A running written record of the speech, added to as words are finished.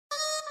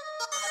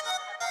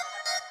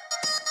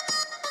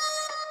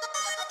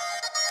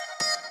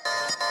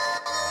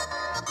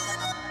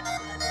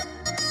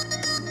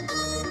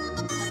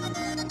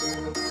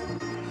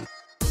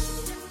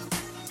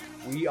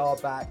are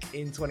back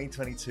in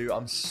 2022.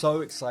 I'm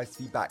so excited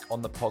to be back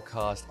on the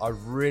podcast. I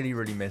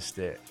really missed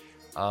it.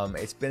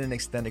 It's been an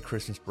extended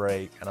Christmas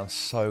break and I'm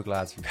so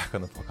glad to be back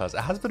on the podcast. It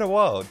has been a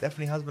while,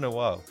 definitely has been a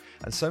while.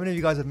 And so many of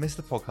you guys have missed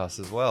the podcast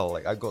as well.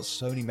 Like I've got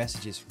so many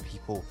messages from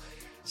people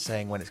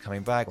saying when it's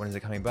coming back, when is it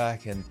coming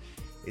back? And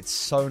it's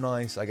so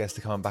nice, I guess,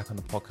 to come back on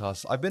the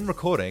podcast. I've been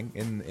recording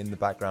in the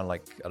background,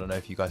 like, I don't know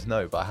if you guys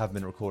know, but I have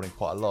been recording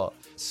quite a lot.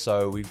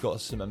 So we've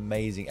got some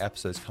amazing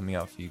episodes coming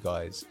out for you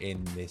guys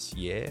in this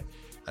year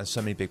and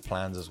so many big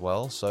plans as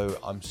well. So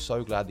I'm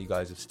so glad that you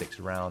guys have stuck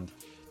around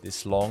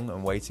this long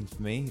and waiting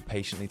for me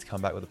patiently to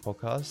come back with a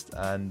podcast.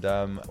 And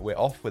we're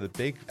off with a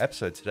big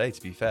episode today,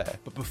 to be fair.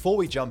 But before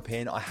we jump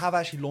in, I have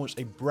actually launched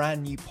a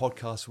brand new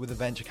podcast with a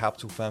venture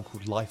capital firm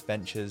called Life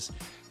Ventures.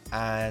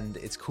 And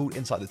it's called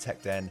Inside the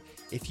Tech Den.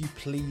 If you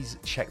please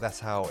check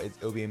that out,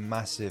 it'll be a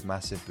massive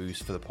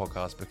boost for the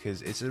podcast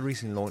because it's a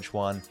recently launched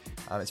one.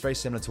 It's very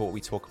similar to what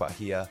we talk about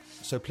here.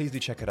 So please do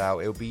check it out.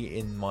 It'll be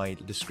in my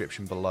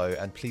description below,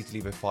 and please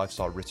leave a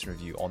 5-star written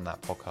review on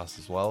that podcast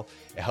as well.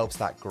 It helps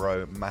that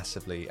grow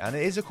massively. And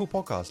it is a cool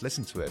podcast.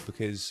 Listen to it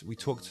because we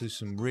talk to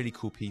some really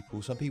cool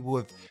people. Some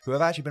people who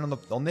have actually been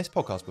on this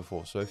podcast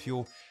before. So if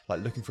you're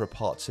like looking for a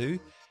part 2,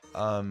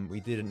 we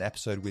did an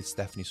episode with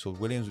Stephanie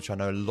Sword-Williams, which I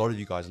know a lot of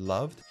you guys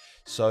loved.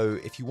 So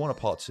if you want a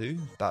part 2,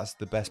 that's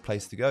the best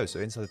place to go. So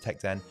Inside the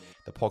Tech Den,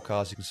 the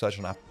podcast, you can search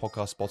on Apple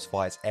Podcasts,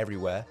 Spotify, it's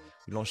everywhere.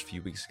 We launched a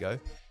few weeks ago.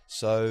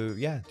 So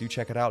yeah, do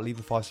check it out. Leave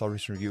a 5-star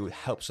written review. It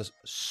helps us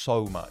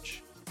so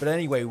much. But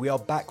anyway, we are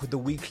back with the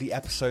weekly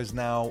episodes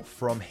now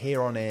from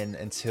here on in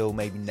until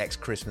maybe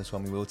next Christmas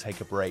when we will take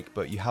a break.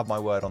 But you have my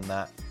word on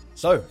that.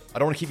 So, I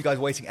don't want to keep you guys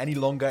waiting any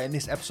longer. In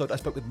this episode, I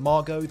spoke with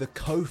Margot, the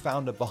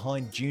co-founder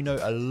behind Juno,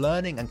 a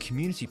learning and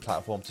community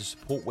platform to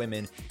support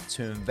women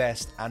to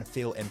invest and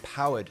feel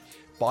empowered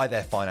by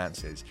their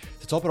finances.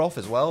 To top it off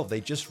as well, they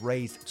just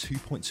raised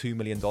 $2.2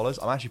 million.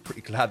 I'm actually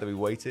pretty glad that we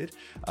waited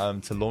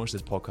to launch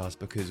this podcast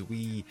because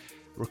we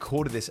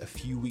recorded this a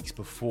few weeks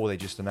before they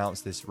just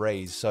announced this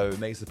raise, so it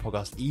makes the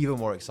podcast even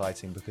more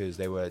exciting because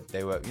they were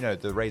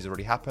the raise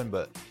already happened,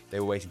 but they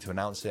were waiting to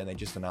announce it, and they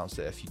just announced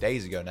it a few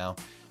days ago now.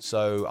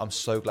 So I'm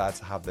so glad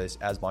to have this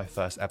as my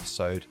first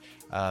episode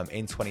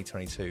in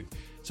 2022.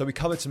 So we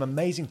covered some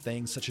amazing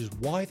things such as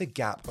why the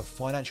gap of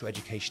financial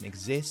education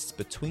exists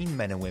between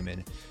men and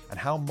women and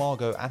how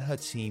Margot and her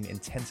team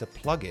intend to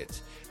plug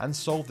it and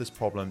solve this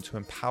problem to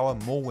empower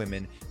more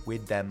women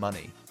with their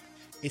money.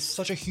 It's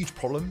such a huge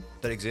problem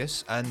that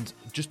exists, and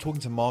just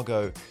talking to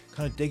Margot,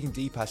 kind of digging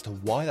deep as to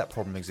why that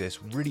problem exists,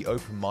 really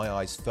opened my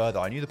eyes further.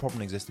 I knew the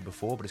problem existed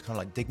before, but it's kind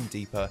of like digging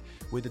deeper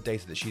with the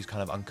data that she's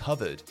kind of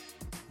uncovered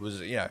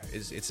was,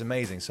 it's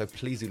amazing. So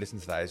please do listen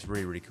to that. It's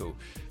really cool.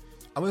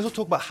 And we also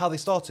talk about how they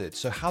started.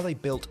 So how they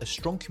built a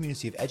strong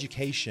community of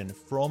education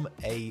from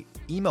a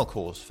email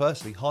course,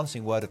 firstly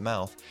harnessing word of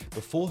mouth,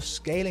 before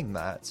scaling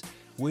that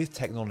with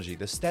technology,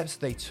 the steps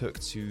they took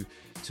to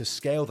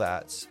scale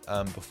that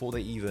before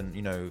they even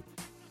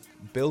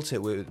built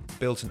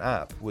an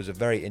app was a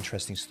very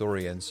interesting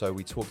story. And so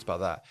we talked about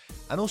that,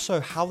 and also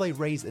how they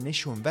raised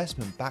initial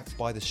investment backed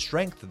by the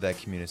strength of their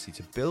community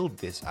to build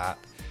this app,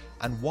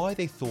 and why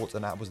they thought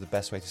an app was the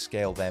best way to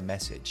scale their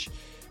message.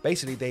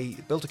 Basically, they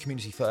built a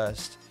community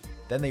first,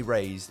 then they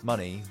raised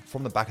money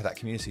from the back of that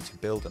community to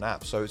build an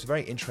app. So it's a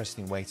very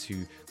interesting way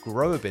to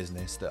grow a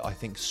business that I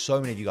think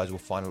so many of you guys will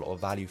find a lot of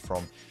value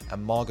from.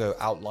 And Margot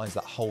outlines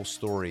that whole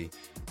story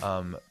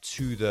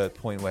to the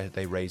point where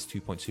they raised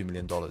 $2.2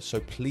 million.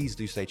 So please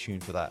do stay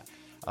tuned for that.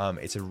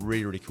 It's a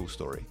really cool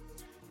story.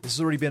 This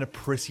has already been a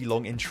pretty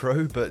long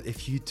intro, but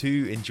if you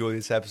do enjoy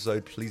this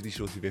episode, please be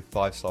sure to give a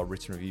 5-star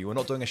written review. We're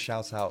not doing a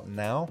shout out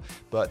now,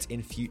 but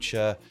in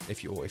future,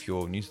 if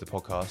you're new to the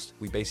podcast,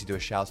 we basically do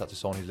a shout out to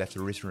someone who's left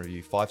a written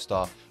review,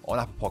 5-star on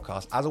Apple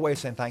Podcasts, as a way of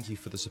saying thank you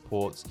for the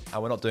support.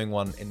 And we're not doing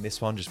one in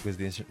this one just because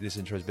this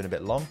intro has been a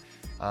bit long.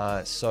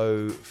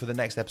 So for the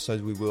next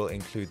episode, we will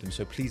include them.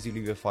 So please do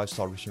leave a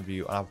 5-star written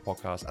review on Apple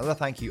Podcasts. As a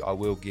thank you, I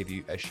will give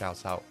you a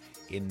shout out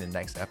in the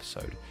next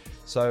episode.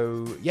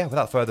 So yeah,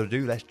 without further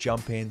ado, let's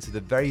jump into the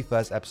very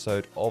first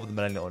episode of The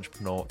Millennial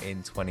Entrepreneur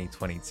in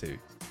 2022.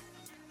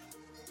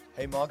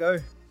 Hey Margot,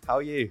 how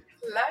are you?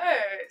 Hello,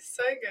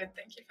 so good.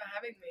 Thank you for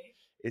having me.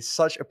 It's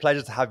such a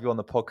pleasure to have you on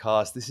the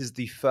podcast. This is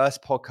the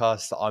first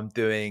podcast that I'm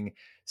doing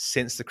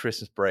since the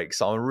Christmas break.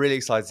 So I'm really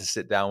excited to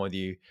sit down with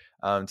you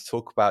to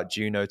talk about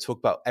Juno, talk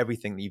about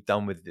everything that you've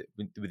done with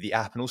the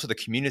app and also the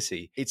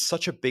community. It's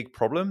such a big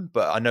problem,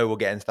 but I know we'll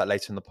get into that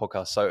later in the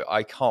podcast. So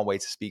I can't wait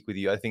to speak with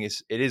you. I think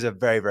it is a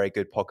very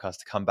good podcast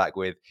to come back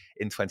with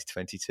in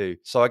 2022.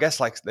 So I guess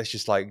let's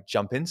just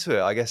jump into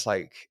it. I guess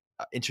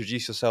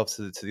introduce yourself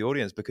to the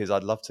audience because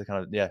I'd love to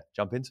kind of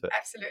jump into it.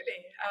 Absolutely.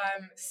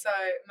 So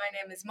my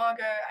name is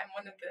Margot. I'm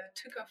one of the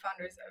 2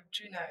 co-founders of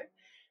Juno.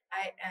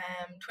 I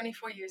am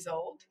 24 years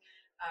old,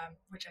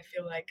 which I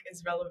feel like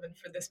is relevant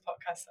for this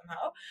podcast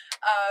somehow.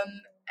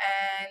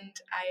 And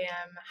I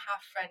am half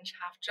French,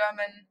 half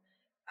German.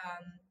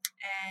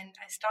 And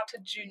I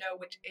started Juno,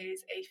 which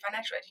is a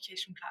financial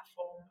education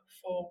platform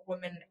for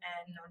women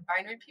and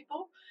non-binary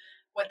people.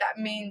 What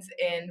that means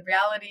in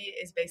reality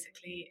is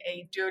basically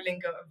a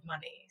Duolingo of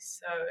money.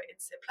 So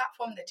it's a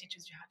platform that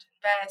teaches you how to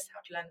invest, how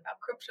to learn about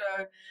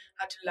crypto,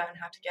 how to learn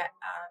how to get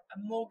a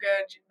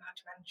mortgage, how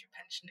to manage your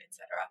pension,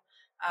 etc.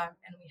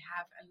 And we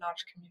have a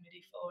large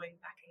community following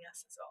backing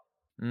us as well.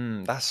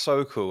 That's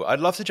so cool. I'd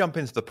love to jump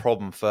into the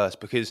problem first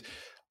because,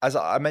 as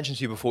I mentioned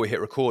to you before we hit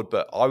record,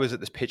 but I was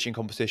at this pitching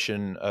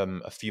competition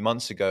a few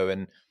months ago,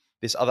 and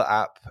this other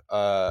app,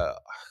 I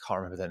can't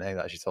remember their name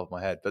actually, top of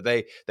my head, but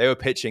they were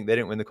pitching. They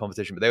didn't win the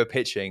competition, but they were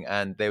pitching,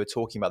 and they were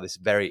talking about this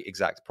very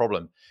exact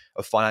problem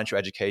of financial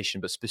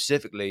education, but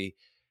specifically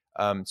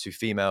to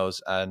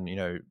females and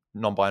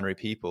non-binary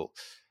people.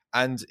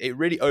 And it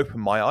really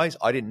opened my eyes.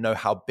 I didn't know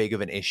how big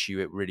of an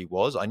issue it really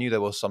was. I knew there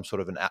was some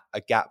sort of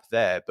a gap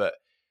there, but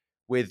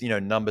with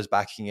numbers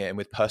backing it and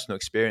with personal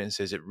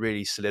experiences, it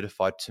really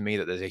solidified to me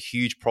that there's a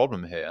huge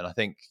problem here. And I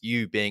think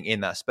you being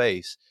in that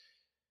space,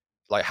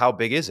 like, how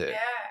big is it? Yeah,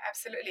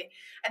 absolutely.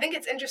 I think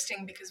it's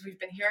interesting because we've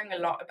been hearing a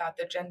lot about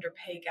the gender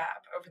pay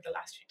gap over the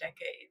last few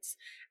decades,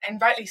 and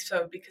rightly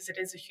so, because it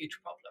is a huge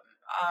problem.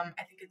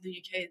 I think in the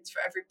UK, it's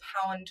for every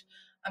pound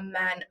a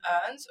man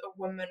earns, a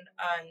woman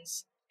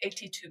earns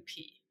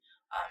 82p.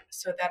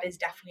 So that is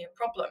definitely a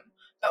problem.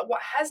 But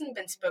what hasn't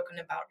been spoken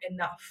about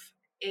enough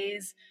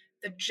is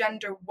the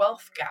gender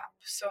wealth gap.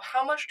 So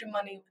how much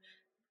women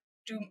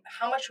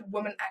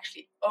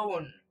actually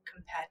own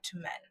compared to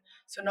men.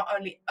 So not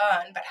only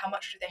earn, but how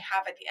much do they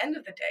have at the end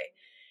of the day?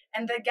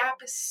 And the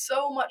gap is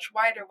so much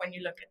wider when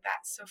you look at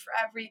that. So for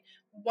every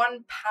 £1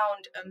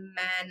 a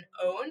man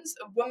owns,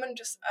 a woman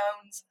just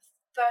owns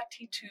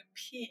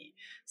 32p.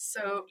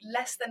 So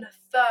less than a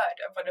third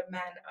of what a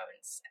man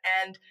owns.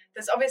 And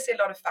there's obviously a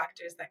lot of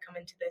factors that come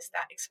into this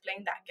that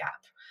explain that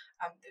gap.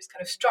 There's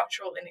kind of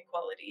structural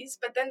inequalities,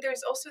 but then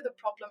there's also the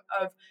problem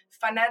of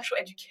financial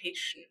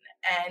education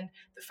and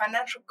the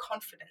financial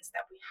confidence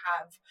that we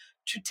have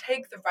to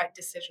take the right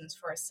decisions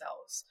for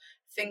ourselves.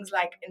 Things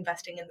like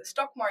investing in the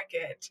stock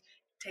market,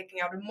 taking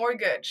out a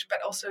mortgage,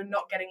 but also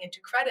not getting into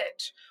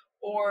credit,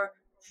 or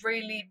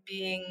really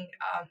being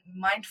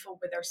mindful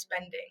with our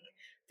spending.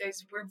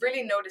 We're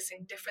really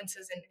noticing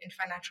differences in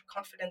financial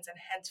confidence and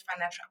hence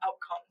financial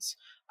outcomes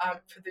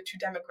for the two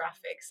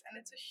demographics. And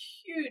it's a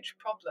huge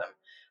problem,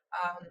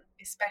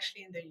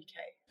 especially in the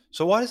UK.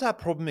 So why does that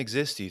problem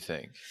exist, do you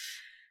think?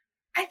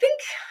 I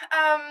think,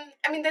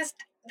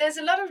 there's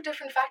a lot of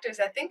different factors.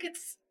 I think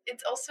it's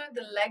also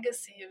the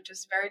legacy of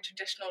just very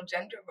traditional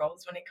gender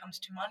roles when it comes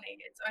to money.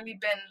 It's only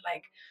been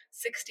like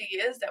 60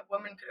 years that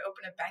women could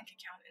open a bank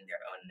account in their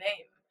own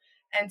name.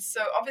 And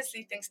so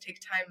obviously things take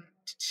time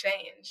to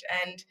change.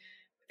 And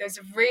there's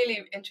a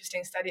really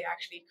interesting study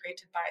actually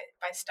created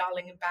by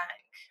Starling and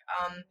Bank.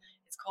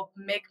 It's called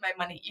Make My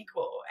Money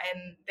Equal.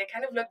 And they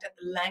kind of looked at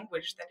the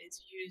language that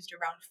is used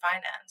around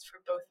finance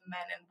for both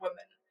men and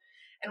women.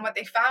 And what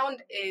they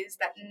found is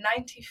that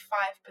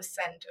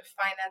 95% of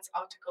finance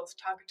articles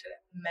targeted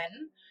at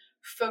men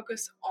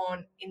focus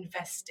on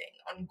investing,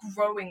 on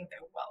growing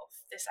their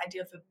wealth, this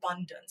idea of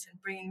abundance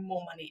and bringing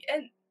more money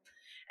in.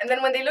 And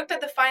then when they looked at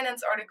the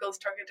finance articles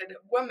targeted at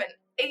women,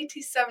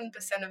 87%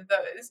 of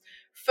those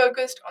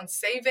focused on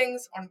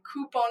savings, on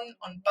coupon,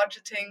 on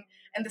budgeting,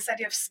 and this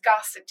idea of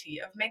scarcity,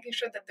 of making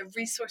sure that the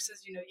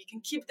resources, you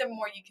can keep them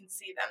more, you can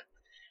see them.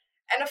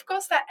 And of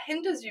course, that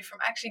hinders you from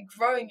actually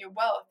growing your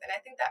wealth. And I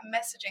think that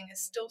messaging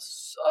is still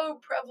so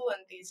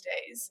prevalent these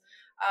days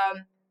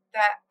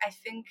that I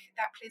think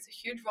that plays a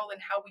huge role in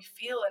how we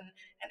feel and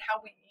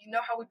how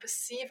we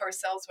perceive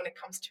ourselves when it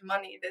comes to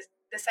money.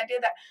 This idea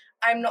that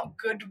I'm not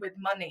good with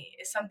money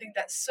is something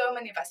that so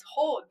many of us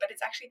hold, but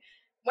it's actually,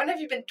 when have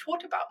you been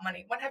taught about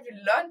money? When have you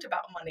learned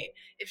about money?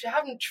 If you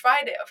haven't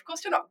tried it, of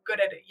course you're not good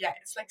at it yet.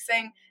 It's like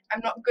saying,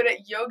 I'm not good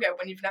at yoga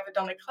when you've never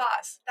done a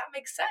class. That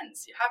makes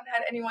sense. You haven't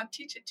had anyone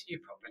teach it to you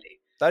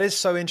properly. That is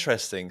so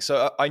interesting.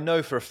 So I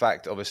know for a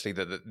fact, obviously,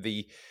 that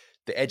the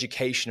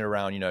education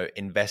around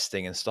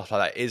investing and stuff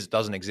like that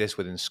doesn't exist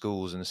within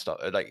schools and stuff.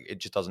 Like, it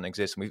just doesn't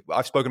exist. And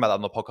I've spoken about that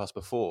on the podcast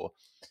before,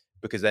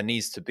 because there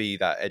needs to be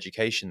that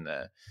education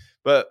there.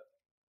 But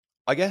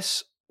I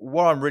guess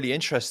what I'm really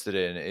interested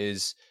in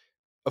is,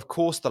 of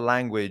course, the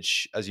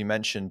language, as you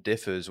mentioned,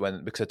 differs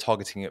because they're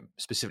targeting it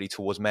specifically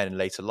towards men in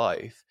later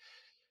life.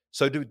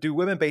 So do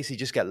women basically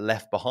just get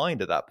left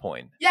behind at that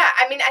point? Yeah,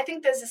 I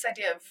think there's this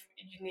idea of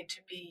you need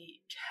to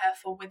be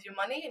careful with your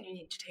money and you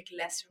need to take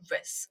less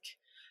risk,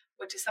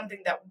 which is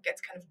something that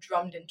gets kind of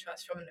drummed into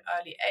us from an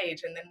early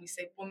age. And then we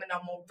say women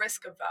are more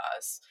risk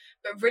averse,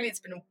 but really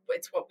it's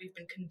what we've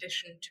been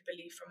conditioned to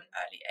believe from an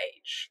early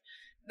age.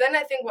 Then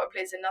I think what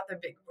plays another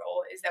big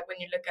role is that when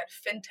you look at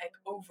fintech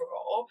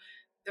overall,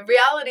 the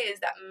reality is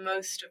that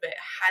most of it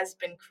has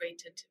been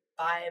created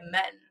by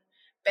men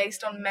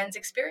based on men's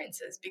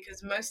experiences,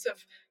 because most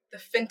of the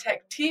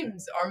fintech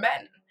teams are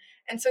men.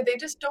 And so they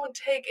just don't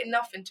take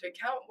enough into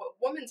account what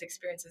women's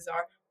experiences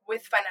are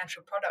with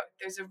financial product.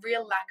 There's a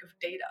real lack of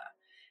data.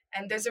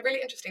 And there's a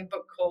really interesting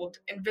book called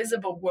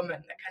Invisible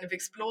Woman that kind of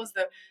explores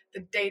the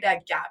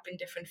data gap in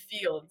different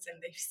fields.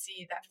 And they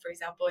see that, for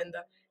example, in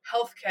the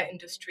healthcare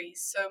industry,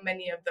 so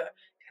many of the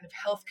kind of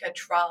healthcare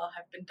trial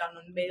have been done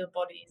on male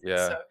bodies. And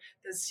Yeah, so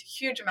there's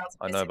huge amounts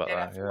of I know missing about data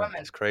that. for Yeah,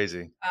 women. it's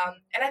crazy.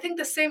 And I think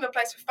the same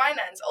applies for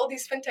finance. All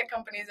these fintech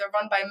companies are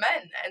run by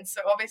men. And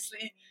so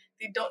obviously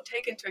they don't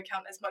take into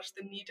account as much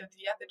the need of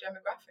the other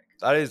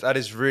demographic. That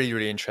is really,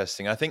 really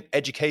interesting. I think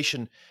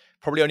education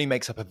probably only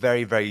makes up a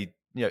very, very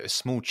a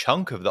small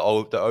chunk of the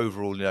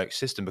overall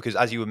system, because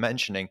as you were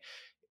mentioning,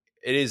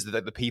 it is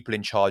the people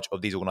in charge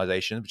of these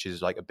organizations, which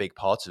is like a big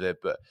part of it.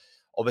 But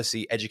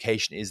obviously,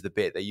 education is the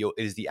bit that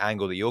is the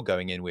angle that you're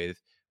going in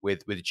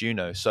with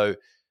Juno. So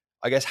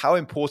I guess how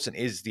important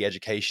is the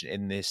education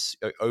in this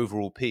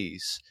overall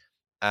piece?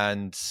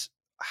 And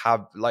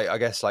have like I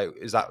guess like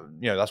is that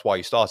that's why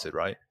you started,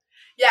 right?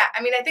 Yeah,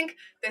 I mean, I think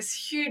there's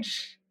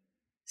huge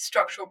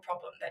structural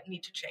problem that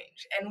need to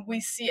change. And we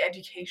see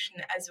education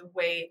as a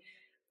way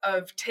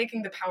of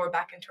taking the power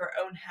back into our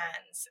own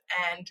hands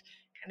and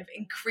kind of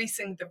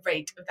increasing the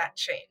rate of that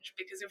change.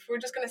 Because if we're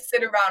just going to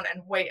sit around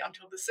and wait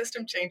until the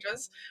system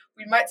changes,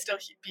 we might still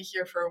be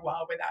here for a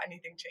while without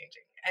anything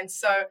changing. And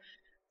so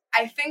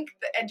I think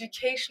the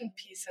education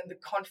piece and the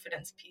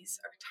confidence piece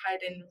are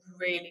tied in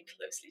really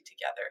closely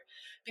together.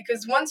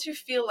 Because once you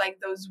feel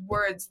like those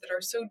words that are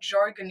so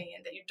jargony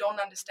and that you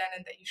don't understand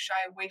and that you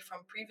shy away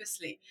from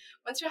previously,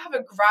 once you have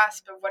a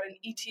grasp of what an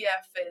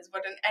ETF is,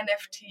 what an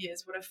NFT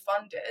is, what a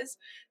fund is,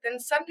 then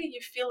suddenly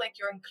you feel like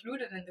you're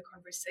included in the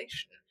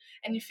conversation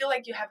and you feel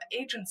like you have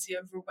agency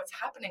over what's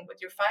happening with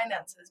your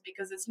finances,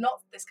 because it's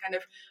not this kind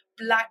of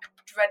black,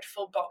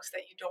 dreadful box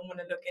that you don't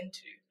want to look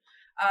into.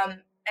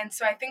 And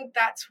so I think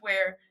that's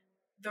where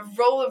the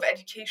role of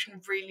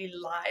education really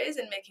lies,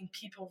 in making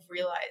people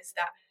realize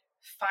that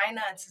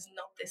finance is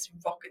not this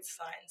rocket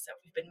science that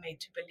we've been made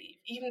to believe.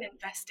 Even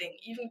investing,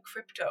 even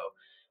crypto,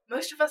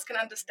 most of us can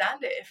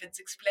understand it if it's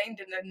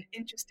explained in an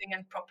interesting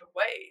and proper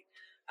way.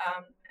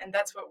 And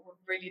that's what we're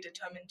really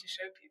determined to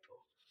show people.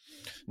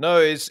 No,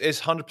 it's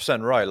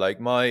 100% right. Like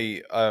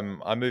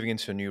I'm moving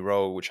into a new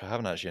role, which I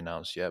haven't actually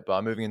announced yet, but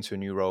I'm moving into a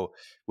new role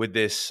with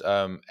this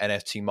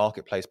NFT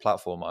marketplace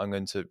platform. I'm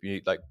going to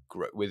be like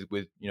with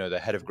the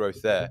head of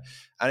growth there,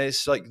 and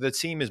it's like the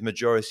team is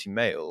majority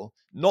male,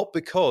 not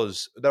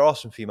because there are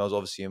some females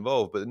obviously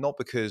involved, but not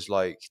because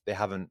like they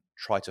haven't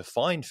tried to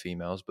find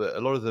females, but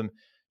a lot of them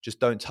just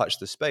don't touch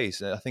the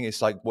space. And I think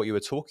it's like what you were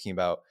talking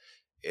about.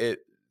 It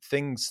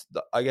things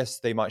that I guess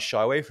they might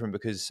shy away from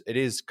because it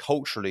is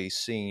culturally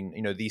seen,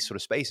 these sort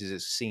of spaces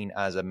is seen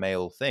as a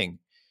male thing.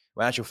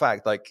 When in actual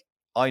fact, like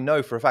I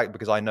know for a fact,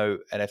 because I know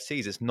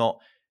NFTs, it's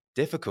not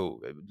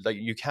difficult. Like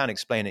you can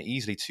explain it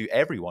easily to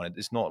everyone.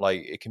 It's not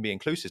like it can be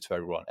inclusive to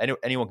everyone.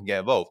 Anyone can get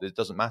involved. It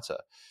doesn't matter.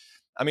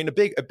 I mean,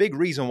 a big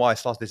reason why I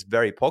started this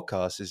very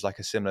podcast is like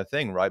a similar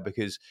thing, right?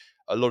 Because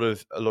a lot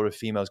of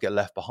females get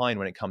left behind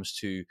when it comes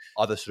to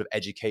other sort of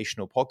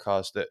educational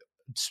podcasts that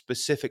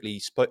specifically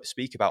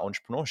speak about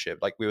entrepreneurship.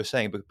 Like we were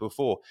saying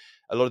before,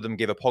 a lot of them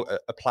give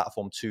a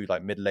platform to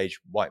like middle-aged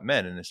white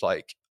men, and it's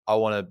like I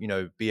want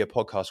to be a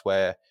podcast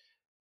where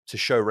to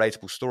show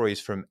relatable stories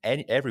from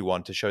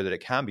everyone, to show that it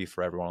can be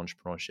for everyone,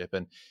 entrepreneurship.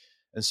 And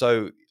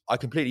so I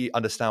completely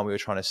understand what you're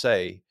trying to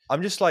say.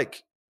 I'm just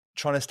like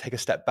trying to take a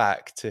step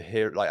back to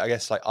hear, like, I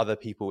guess like other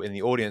people in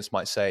the audience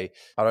might say,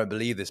 I don't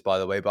believe this, by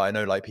the way, but I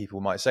know like people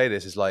might say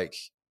this is like,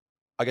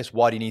 I guess,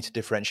 why do you need to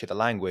differentiate the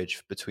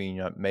language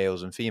between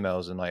males and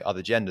females and like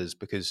other genders?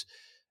 Because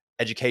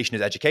education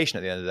is education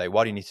at the end of the day.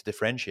 Why do you need to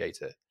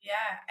differentiate it?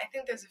 Yeah, I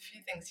think there's a few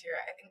things here.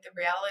 I think the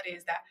reality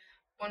is that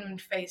women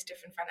face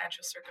different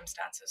financial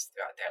circumstances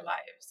throughout their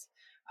lives.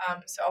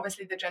 So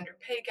obviously the gender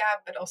pay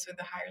gap, but also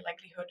the higher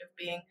likelihood of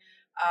being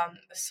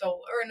a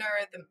sole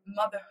earner, the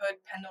motherhood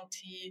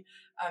penalty,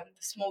 the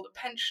smaller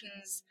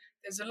pensions.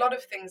 There's a lot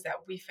of things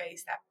that we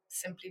face that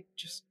simply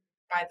just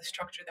by the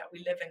structure that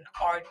we live in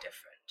are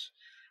different.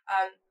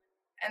 Um,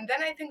 and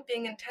then I think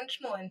being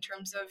intentional in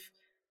terms of,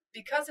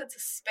 because it's a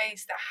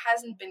space that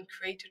hasn't been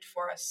created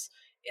for us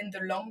in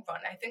the long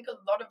run, I think a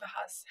lot of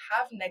us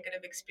have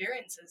negative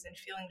experiences in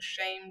feeling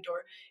shamed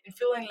or in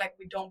feeling like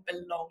we don't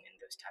belong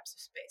in those types of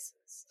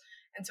spaces.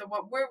 And so,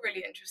 what we're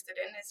really interested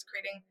in is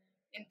creating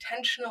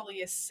intentionally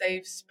a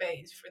safe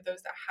space for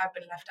those that have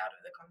been left out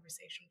of the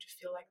conversation to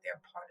feel like they're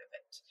part of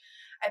it.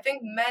 I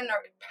think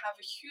have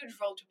a huge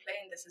role to play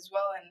in this as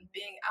well, and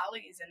being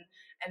allies and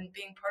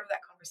being part of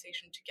that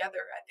conversation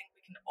together. I think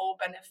we can all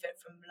benefit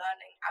from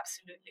learning,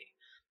 absolutely.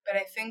 But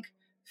I think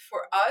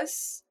for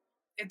us,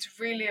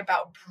 it's really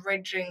about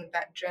bridging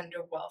that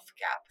gender wealth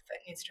gap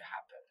that needs to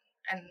happen.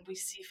 And we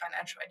see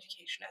financial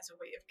education as a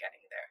way of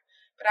getting there.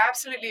 But I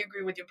absolutely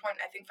agree with your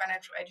point. I think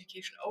financial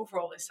education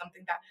overall is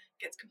something that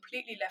gets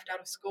completely left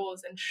out of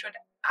schools and should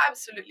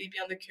absolutely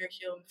be on the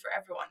curriculum for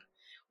everyone.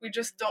 We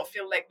just don't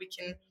feel like we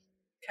can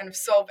kind of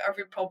solve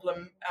every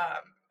problem,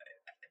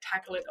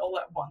 tackle it all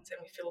at once, and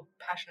we feel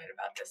passionate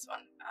about this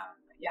one.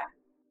 Yeah.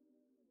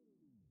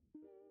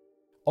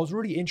 I was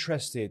really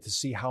interested to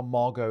see how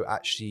Margot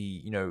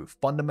actually,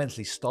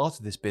 fundamentally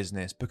started this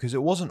business, because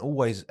it wasn't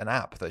always an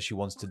app that she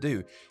wants to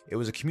do. It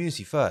was a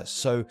community first.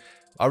 So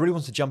I really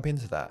want to jump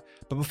into that.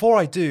 But before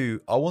I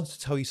do, I want to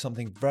tell you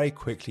something very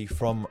quickly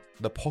from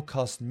the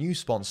podcast new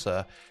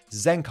sponsor,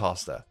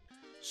 Zencastr.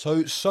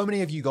 So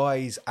many of you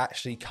guys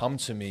actually come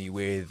to me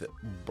with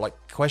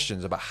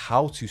questions about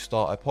how to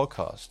start a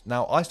podcast.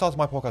 Now, I started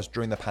my podcast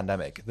during the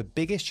pandemic. The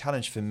biggest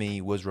challenge for me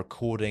was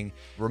recording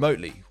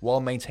remotely while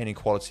maintaining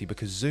quality,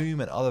 because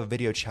Zoom and other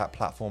video chat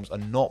platforms are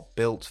not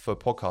built for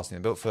podcasting.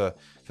 They're built for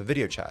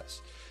video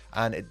chats.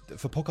 And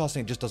for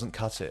podcasting, it just doesn't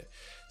cut it.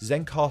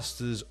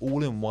 Zencastr's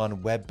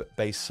all-in-one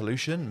web-based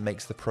solution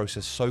makes the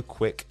process so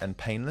quick and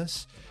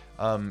painless.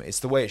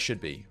 It's the way it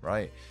should be,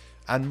 right?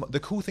 And the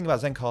cool thing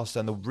about Zencastr,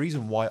 and the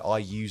reason why I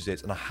use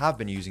it, and I have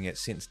been using it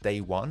since day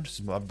one, this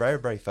is my very,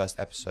 very first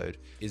episode,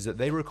 is that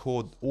they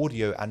record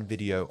audio and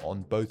video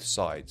on both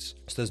sides.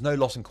 So there's no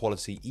loss in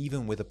quality,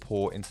 even with a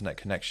poor internet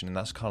connection. And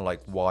that's kind of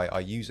like why I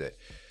use it.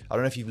 I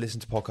don't know if you've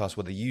listened to podcasts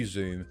where they use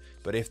Zoom,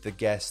 but if the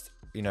guest,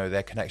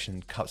 their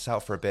connection cuts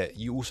out for a bit,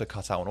 you also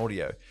cut out on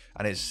audio,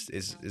 and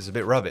it's a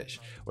bit rubbish.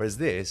 Whereas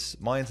this,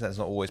 my internet's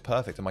not always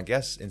perfect, and my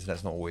guest's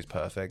internet's not always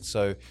perfect.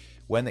 So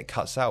when it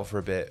cuts out for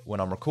a bit when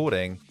I'm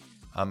recording,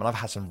 and I've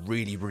had some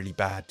really, really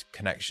bad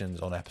connections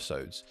on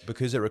episodes,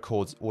 because it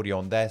records audio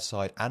on their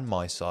side and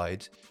my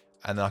side,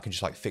 and then I can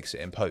just fix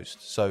it in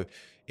post. So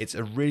it's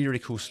a really, really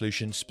cool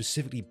solution,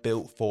 specifically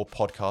built for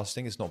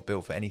podcasting. It's not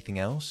built for anything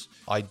else.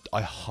 I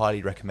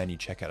highly recommend you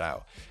check it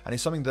out. And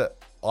it's something that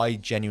I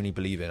genuinely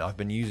believe in. I've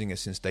been using it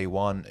since day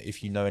one.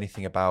 If you know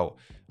anything about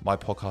my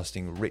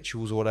podcasting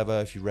rituals or whatever,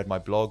 if you read my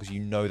blogs, you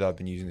know that I've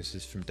been using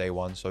this from day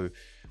one. So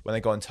when they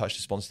got in touch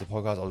to sponsor the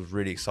podcast, I was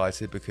really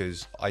excited,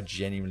 because I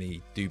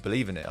genuinely do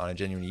believe in it and I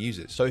genuinely use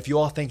it. So if you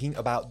are thinking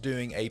about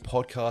doing a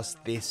podcast,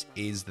 this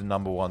is the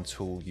number one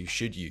tool you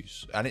should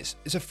use. And it's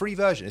a free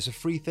version, it's a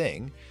free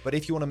thing. But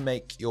if you want to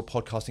make your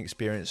podcasting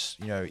experience,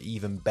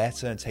 even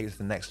better and take it to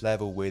the next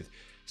level with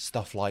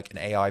stuff like an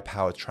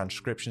AI-powered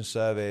transcription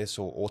service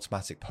or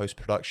automatic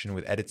post-production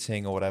with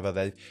editing or whatever,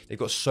 they've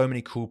got so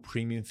many cool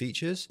premium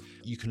features.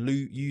 You can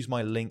use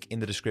my link in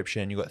the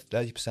description. You got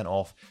 30%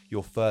 off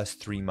your first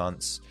 3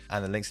 months,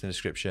 and the link's in the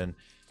description.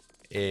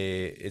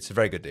 It's a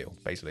very good deal,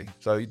 basically.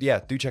 So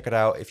yeah, do check it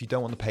out. If you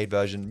don't want the paid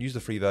version, use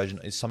the free version.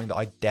 It's something that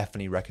I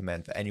definitely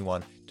recommend for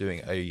anyone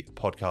doing a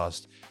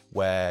podcast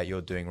where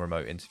you're doing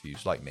remote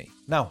interviews like me.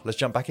 Now, let's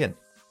jump back in.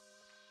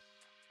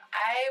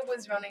 I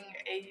was running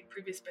a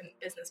previous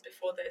business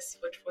before this,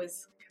 which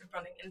was kind of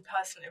running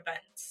in-person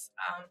events.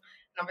 And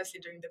obviously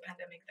during the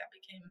pandemic, that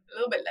became a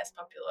little bit less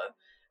popular.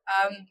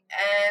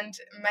 And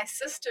my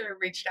sister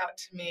reached out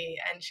to me,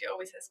 and she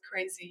always has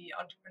crazy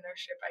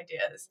entrepreneurship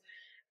ideas.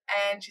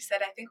 And she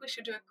said, I think we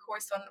should do a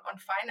course on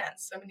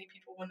finance. So many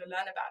people want to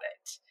learn about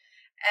it.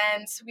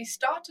 And so we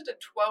started a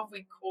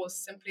 12-week course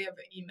simply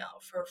over email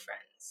for our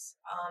friends.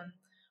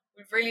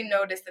 We've really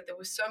noticed that there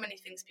were so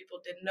many things people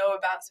didn't know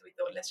about. So we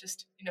thought, let's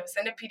just,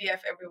 send a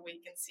PDF every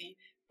week and see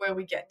where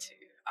we get to.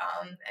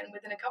 And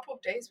within a couple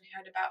of days, we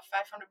had about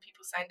 500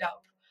 people signed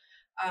up.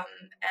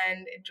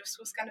 And it just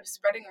was kind of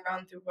spreading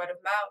around through word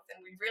of mouth. And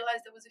we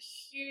realized there was a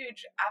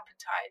huge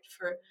appetite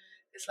for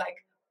this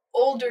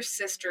older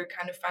sister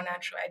kind of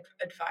financial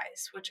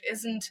advice, which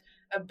isn't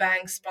a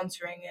bank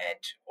sponsoring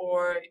it,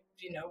 or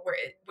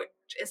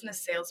which isn't a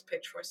sales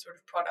pitch for a sort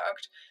of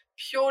product.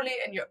 Purely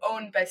in your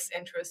own best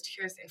interest,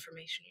 here's the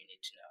information you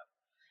need to know.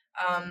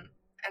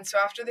 And so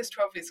after this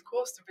 12 weeks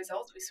course, the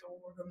results we saw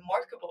were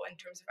remarkable in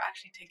terms of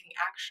actually taking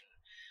action.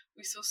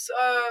 We saw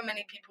so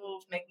many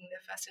people making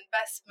their first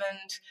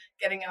investment,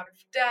 getting out of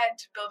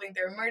debt, building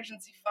their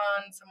emergency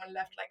fund. Someone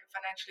left a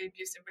financially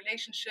abusive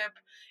relationship.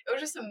 It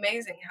was just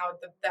amazing how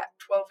that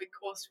 12-week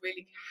course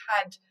really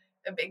had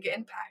a big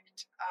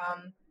impact.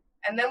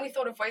 And then we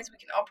thought of ways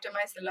we can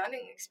optimize the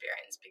learning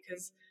experience,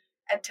 because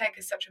EdTech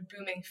is such a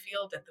booming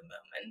field at the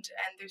moment,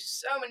 and there's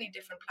so many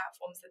different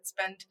platforms that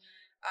spend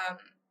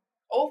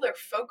all their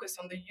focus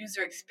on the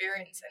user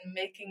experience and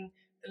making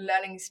the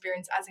learning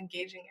experience as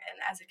engaging and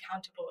as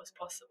accountable as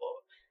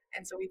possible.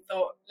 And so we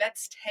thought,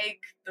 let's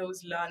take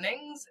those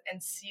learnings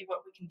and see what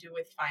we can do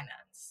with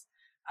finance.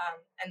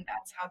 And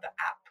that's how the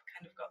app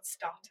kind of got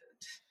started.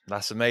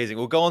 That's amazing.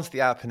 We'll go on to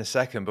the app in a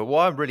second, but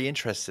what I'm really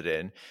interested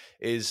in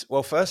is,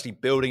 well, firstly,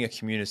 building a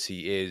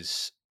community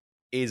is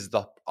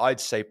I'd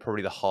say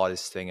probably the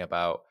hardest thing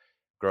about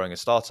growing a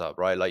startup,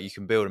 right? You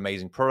can build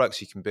amazing products,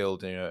 you can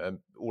build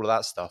all of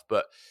that stuff,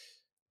 but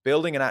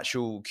building an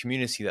actual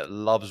community that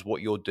loves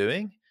what you're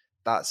doing,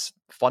 that's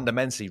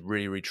fundamentally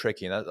really, really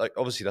tricky. And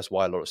obviously that's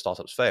why a lot of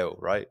startups fail,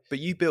 right? But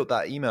you built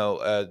that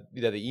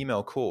the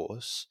email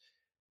course,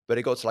 but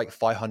it got to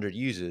 500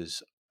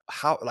 users.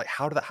 How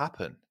did that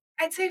happen?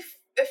 I'd say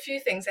a few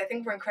things. I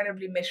think we're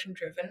incredibly mission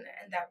driven,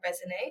 and that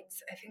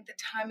resonates. I think the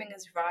timing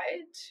is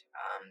right.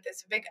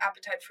 There's a big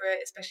appetite for it,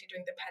 especially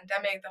during the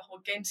pandemic. The whole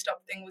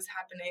GameStop thing was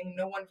happening.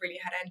 No one really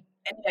had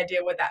any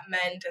idea what that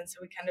meant, and so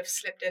we kind of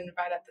slipped in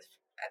right at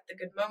the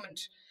good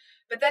moment.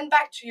 But then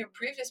back to your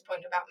previous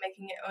point about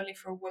making it only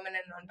for women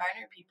and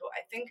non-binary people,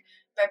 I think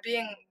by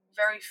being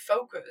very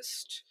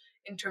focused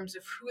in terms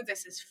of who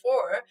this is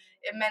for,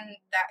 it meant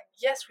that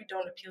yes, we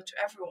don't appeal to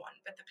everyone,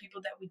 but the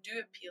people that we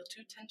do appeal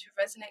to tend to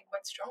resonate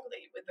quite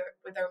strongly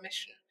with our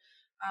mission.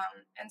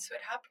 And so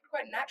it happened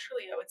quite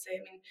naturally, I would say.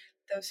 I mean,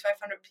 those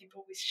 500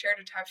 people, we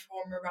shared a type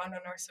form around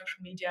on our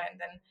social media, and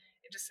then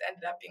it just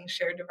ended up being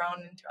shared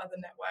around into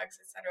other networks,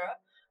 etc.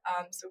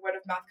 So word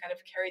of mouth kind of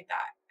carried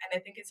that, and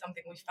I think it's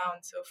something we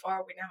found so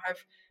far. We now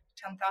have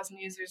 10,000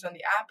 users on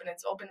the app, and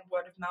it's all been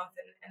word of mouth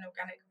and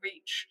organic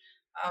reach.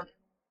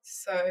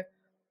 So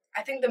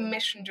I think the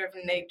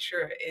mission-driven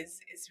nature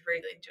is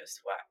really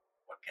just what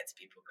gets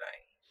people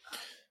going.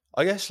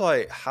 I guess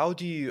like how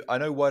do you I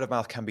know word of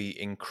mouth can be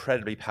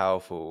incredibly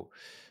powerful,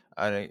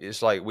 and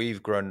it's like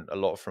we've grown a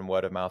lot from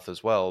word of mouth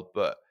as well,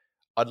 but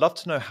I'd love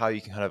to know how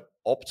you can kind of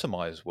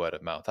optimize word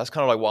of mouth. That's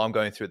kind of like what I'm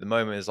going through at the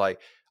moment is like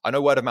I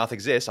know word of mouth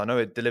exists, I know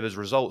it delivers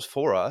results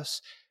for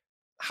us.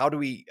 How do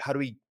we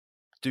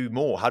do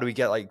more? How do we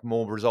get like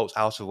more results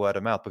out of word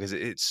of mouth because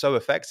it's so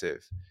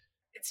effective?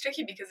 It's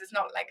tricky because it's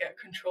not like a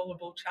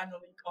controllable channel.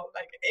 You can't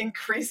like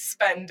increase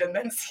spend and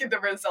then see the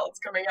results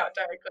coming out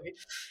directly.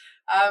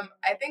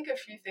 I think a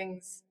few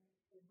things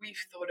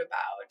we've thought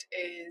about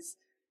is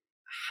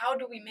how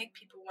do we make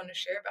people want to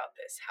share about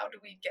this? How do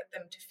we get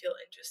them to feel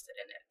interested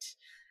in it?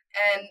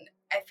 And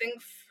I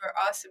think for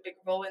us, a big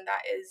role in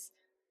that is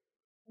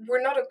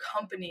we're not a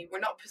company. We're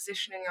not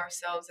positioning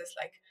ourselves as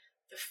like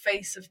the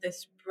face of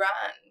this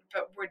brand,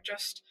 but we're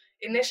just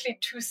initially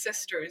two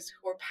sisters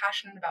who are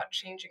passionate about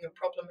changing a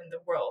problem in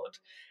the world.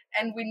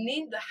 And we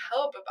need the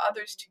help of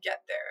others to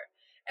get there.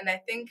 And I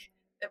think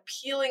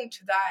appealing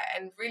to that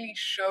and really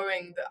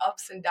showing the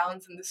ups and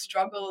downs and the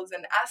struggles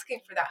and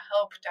asking for that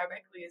help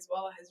directly as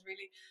well has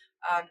really,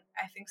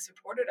 I think,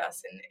 supported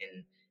us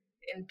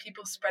in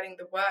people spreading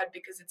the word,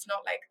 because it's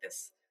not like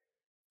this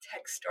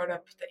tech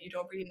startup that you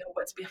don't really know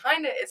what's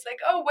behind it. It's like,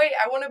 oh wait,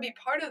 I want to be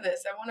part of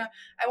this. I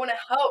want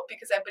to help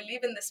because I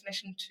believe in this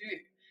mission too.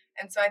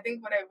 And so I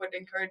think what I would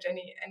encourage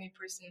any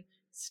person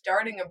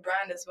starting a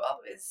brand as well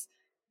is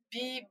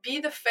be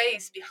the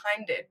face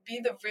behind it, be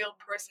the real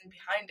person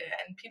behind it,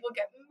 and people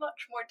get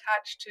much more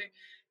attached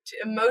to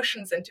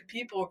emotions and to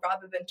people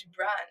rather than to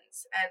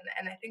brands.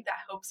 And I think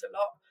that helps a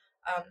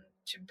lot,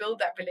 to build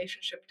that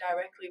relationship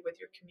directly with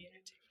your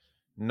community.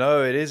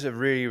 No, it is a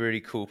really,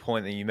 really cool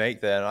point that you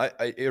make there.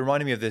 And it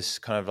reminded me of this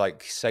kind of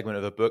like segment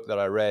of a book that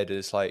I read.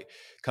 It's like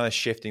kind of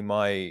shifting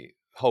my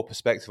whole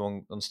perspective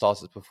on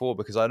startups before,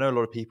 because I know a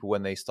lot of people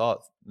when they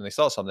start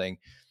something,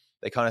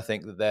 they kind of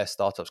think that their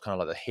startup's kind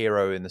of like the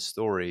hero in the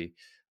story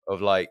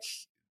of like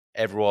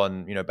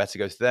everyone, better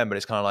go to them. But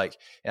it's kind of like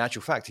in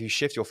actual fact, if you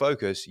shift your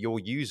focus, your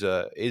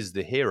user is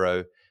the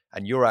hero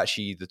and you're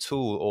actually the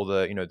tool or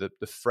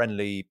the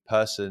friendly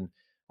person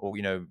or,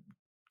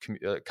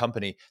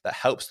 company that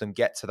helps them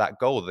get to that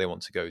goal that they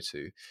want to go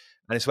to.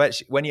 And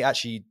it's when you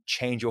actually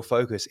change your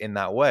focus in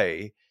that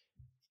way,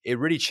 it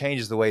really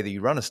changes the way that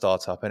you run a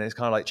startup. And it's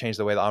kind of like changed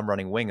the way that I'm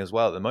running Wing as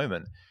well at the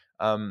moment.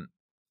 And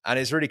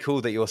it's really cool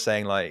that you're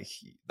saying like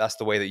that's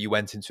the way that you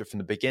went into it from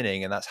the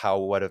beginning, and that's how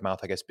word of mouth,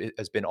 I guess,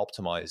 has been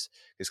optimized.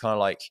 It's kind of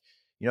like,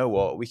 you know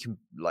what, we can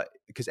like,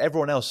 because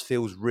everyone else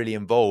feels really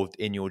involved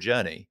in your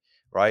journey,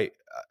 right?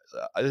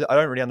 I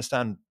don't really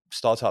understand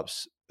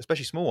startups,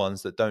 especially small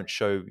ones that don't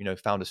show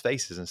founders'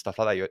 faces and stuff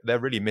like that. They're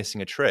really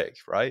missing a trick,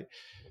 right?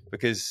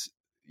 Because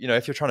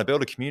if you're trying to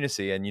build a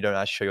community and you don't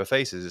actually show your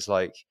faces, it's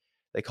like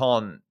they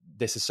can't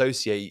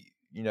disassociate.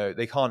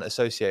 They can't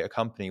associate a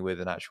company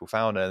with an actual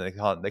founder, and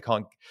they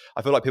can't.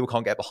 I feel like people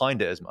can't get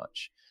behind it as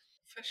much.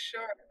 For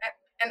sure.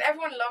 And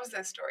everyone loves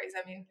those stories.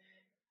 I mean,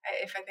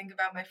 if I think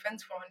about my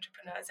friends who are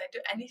entrepreneurs, I do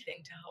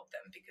anything to help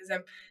them because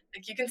I'm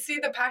like, you can see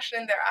the passion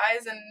in their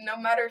eyes, and no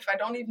matter if I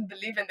don't even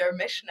believe in their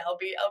mission, I'll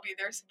be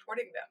there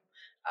supporting them.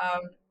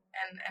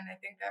 And I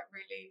think that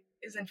really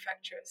is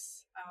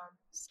infectious.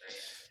 So yeah,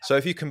 So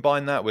if you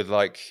combine that with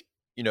like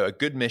a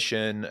good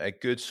mission, a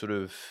good sort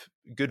of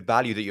good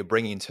value that you're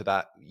bringing to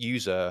that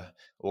user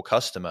or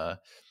customer,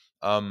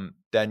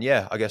 then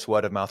yeah, I guess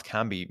word of mouth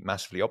can be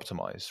massively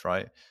optimized,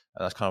 right?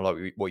 And that's kind of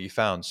like what you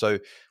found. So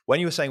when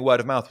you were saying word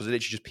of mouth, was it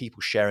literally just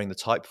people sharing the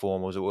type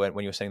form, or was it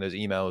when you were saying those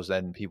emails,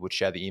 then people would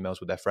share the emails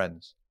with their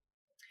friends?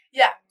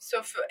 yeah.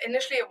 So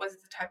initially it was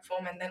the type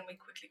form, and then we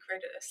quickly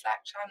created a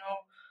Slack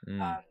channel,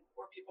 Mm.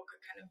 where people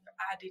could kind of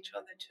add each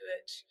other to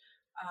it,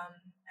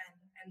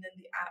 and then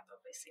the app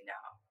obviously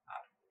now,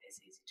 is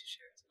easy to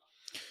share as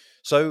well.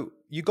 So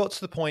you got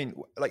to the point,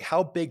 like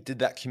how big did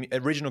that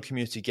original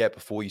community get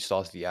before you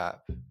started the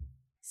app?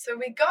 So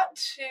we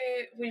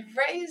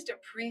raised a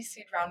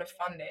pre-seed round of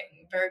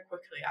funding very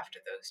quickly after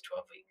those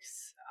 12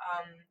 weeks.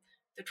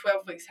 The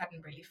 12 weeks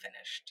hadn't really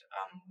finished,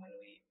 when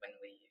we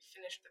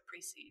finished the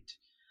pre-seed.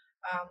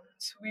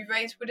 So we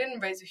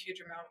didn't raise a huge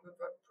amount. We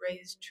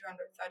raised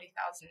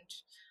 230,000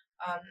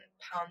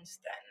 pounds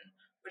then,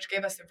 which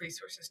gave us the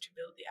resources to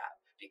build the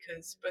app,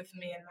 because both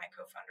me and my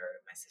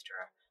co-founder, my sister,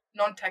 are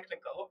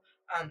non-technical.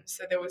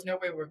 So there was no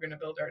way we were going to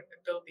build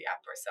the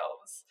app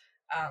ourselves.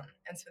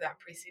 And so that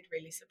pre-seed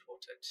really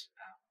supported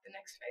the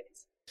next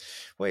phase.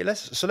 Wait,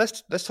 let's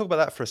talk about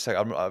that for a sec.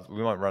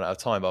 We might run out of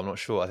time, but I'm not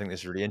sure. I think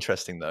this is really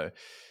interesting though.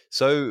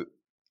 So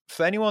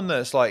for anyone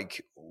that's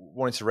like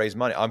wanting to raise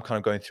money, I'm kind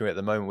of going through it at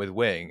the moment with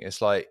Wing.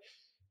 It's like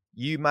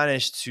you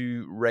managed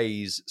to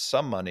raise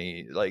some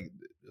money, like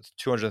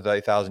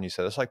 230,000. You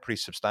said that's like pretty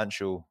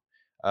substantial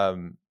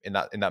in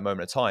that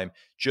moment of time,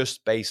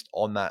 just based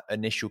on that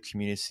initial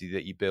community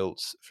that you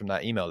built from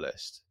that email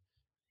list.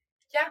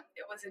 Yeah,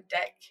 it was a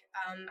deck.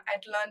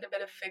 I'd learned a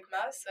bit of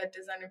Figma, so I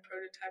designed a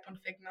prototype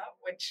on Figma,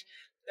 which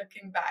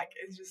looking back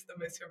is just the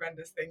most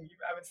horrendous thing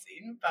you've ever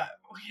seen. But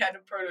we had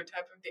a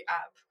prototype of the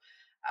app.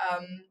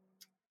 Um,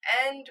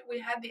 and we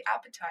had the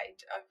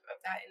appetite of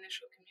that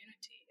initial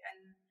community.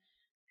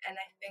 And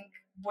I think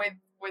with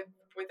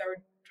our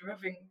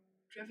drivenness,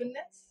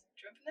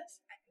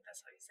 I think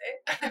that's how you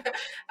say it.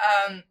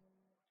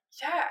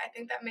 Yeah, I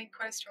think that made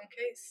quite a strong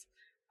case.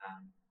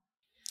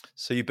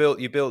 So you built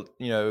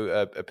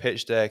a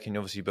pitch deck, and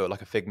obviously you built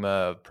like a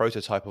Figma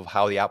prototype of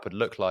how the app would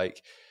look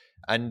like.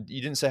 And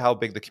you didn't say how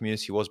big the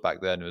community was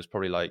back then. It was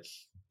probably like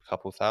a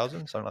couple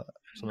thousand, something like that.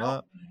 Something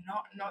like that.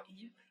 Not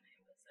even. It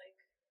was like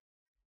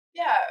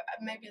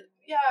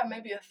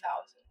maybe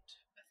 1,500.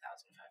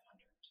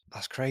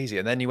 That's crazy.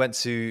 And then you went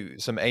to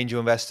some angel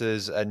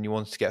investors and you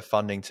wanted to get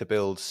funding to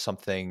build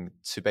something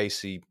to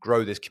basically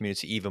grow this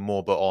community even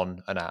more, but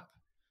on an app.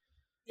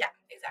 Yeah,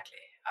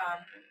 exactly.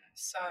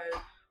 So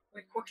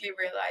we quickly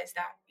realized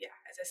that, yeah,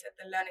 as I said,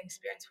 the learning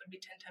experience would be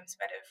 10 times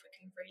better if we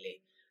can really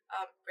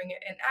bring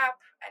it in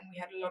app. And we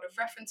had a lot of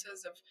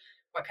references of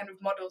what kind of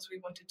models we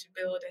wanted to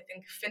build. I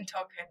think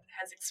FinTalk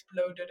has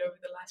exploded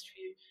over the last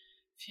few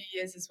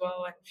years as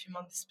well, and a few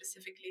months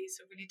specifically.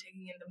 So really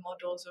taking in the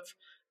models of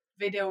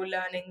video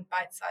learning,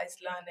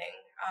 bite-sized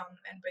learning,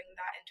 and bringing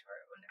that into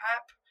our own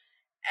app.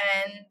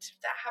 And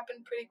that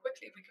happened pretty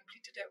quickly. We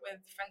completed it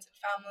with friends and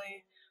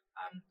family.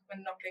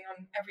 When knocking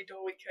on every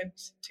door we could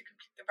to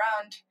complete the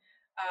round,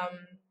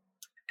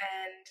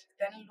 and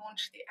then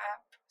launched the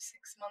app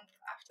 6 months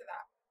after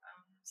that.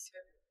 So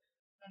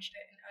launched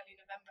it in early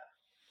November.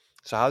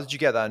 So how did you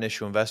get that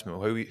initial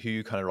investment? Who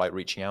you kind of like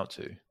reaching out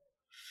to?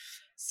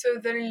 So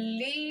the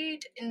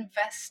lead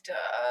investor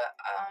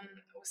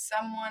was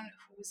someone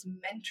who was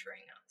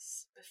mentoring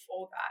us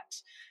before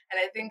that, and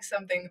I think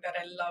something that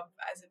I love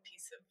as a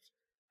piece of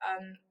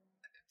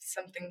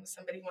something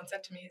somebody once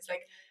said to me is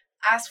like,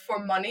 ask for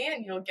money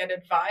and you'll get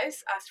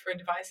advice, ask for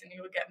advice and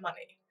you'll get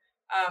money.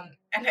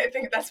 And I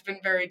think that's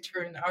been very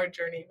true in our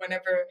journey.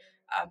 Whenever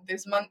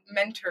there's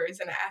mentors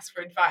and I ask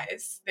for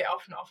advice, they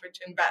often offer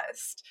to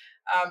invest.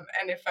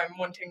 And if I'm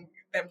wanting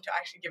them to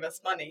actually give us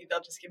money,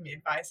 they'll just give me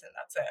advice and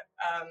that's it.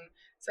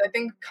 So I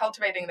think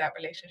cultivating that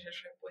relationship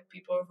with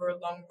people over a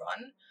long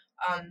run,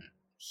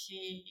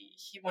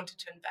 he wanted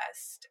to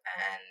invest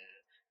and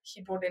he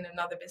brought in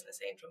another business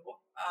angel.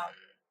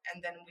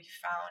 And then we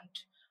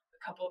found a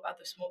couple of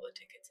other smaller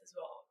tickets as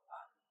well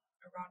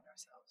around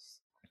ourselves.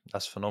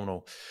 That's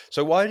phenomenal.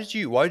 So why did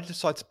you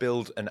decide to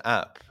build an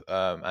app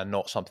and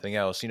not something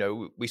else? You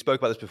know, we spoke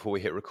about this before we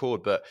hit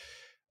record, but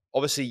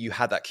obviously you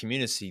had that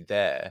community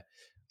there.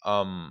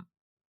 And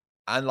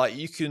like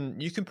you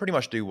can pretty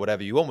much do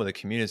whatever you want with a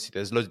community.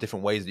 There's loads of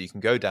different ways that you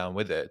can go down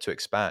with it to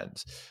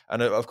expand.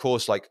 And of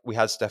course, like we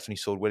had Stephanie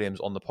Sword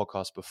Williams on the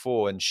podcast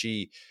before, and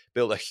she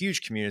built a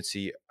huge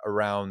community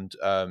around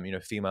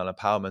female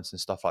empowerment and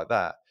stuff like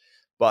that.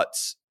 But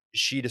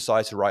she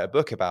decided to write a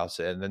book about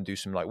it and then do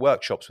some like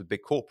workshops with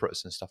big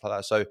corporates and stuff like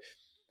that. So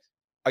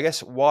I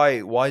guess why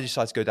did you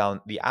decide to go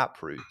down the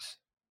app route?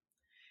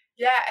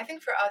 Yeah, I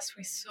think for us,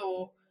 we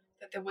saw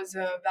that there was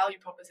a value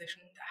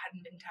proposition that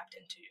hadn't been tapped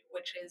into,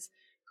 which is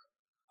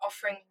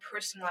offering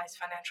personalized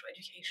financial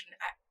education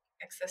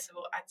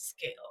accessible at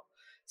scale.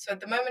 So at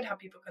the moment, how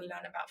people can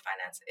learn about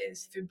finance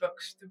is through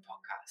books, through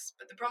podcasts.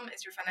 But the problem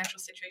is your financial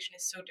situation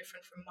is so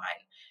different from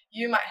mine.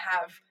 You might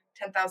have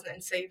 10,000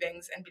 in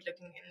savings and be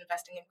looking at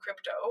investing in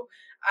crypto.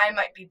 I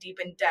might be deep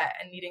in debt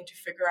and needing to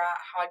figure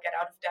out how I get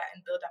out of debt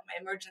and build up my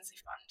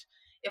emergency fund.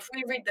 If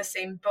we read the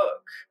same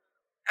book,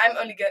 I'm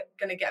only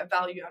going to get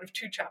value out of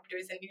 2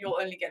 chapters and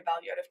you'll only get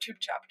value out of 2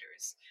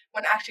 chapters.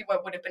 When actually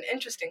what would have been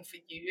interesting for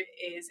you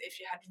is if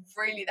you had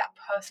really that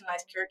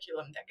personalized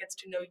curriculum that gets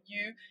to know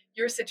you,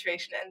 your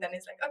situation, and then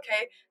it's like,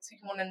 okay, so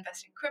you want to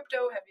invest in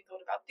crypto? Have you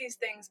thought about these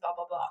things? Blah,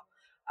 blah, blah.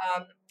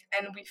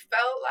 And we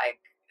felt like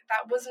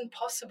that wasn't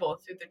possible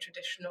through the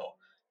traditional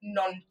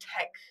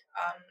non-tech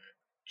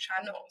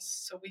channels.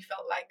 So we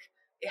felt like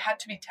it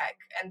had to be tech.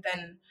 And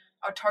then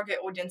our target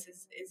audience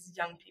is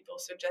young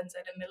people, so Gen Z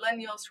and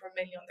millennials who are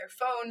mainly on their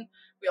phone.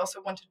 We also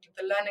wanted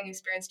the learning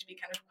experience to be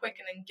kind of quick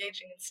and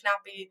engaging and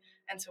snappy,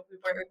 and so we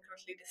very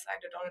quickly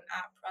decided on an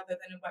app rather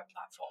than a web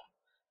platform.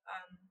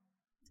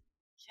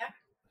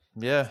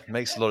 Yeah,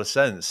 makes a lot of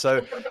sense.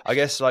 So I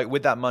guess like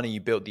with that money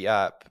you built the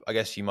app, I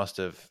guess you must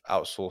have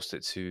outsourced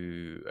it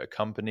to a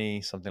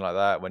company, something like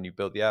that, when you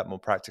built the app more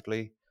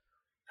practically.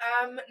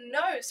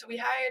 No, so we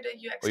hired a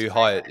UX Or you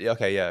designer. hired,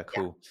 okay, yeah, Yeah,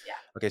 cool. yeah.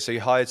 Okay, so you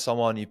hired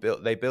someone, you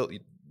built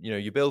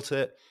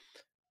it,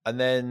 and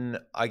then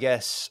I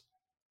guess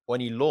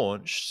when you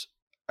launched,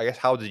 I guess,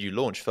 how did you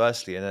launch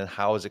firstly, and then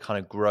how has it kind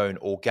of grown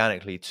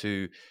organically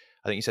to,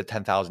 I think you said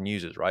 10,000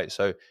 users, right?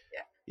 So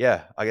Yeah.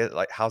 yeah, I guess,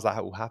 like, how's that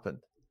all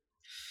happened?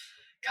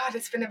 God,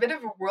 it's been a bit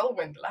of a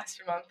whirlwind the last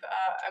few months,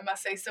 I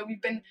must say. So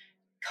we've been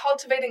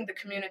cultivating the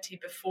community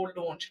before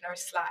launch in our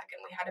Slack,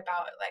 and we had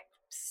about like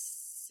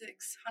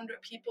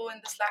 600 people in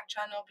the Slack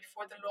channel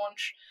before the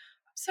launch.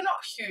 So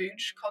not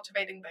huge,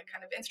 cultivating the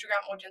kind of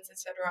Instagram audience,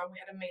 etc. We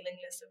had a mailing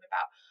list of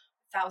about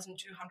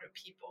 1,200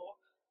 people.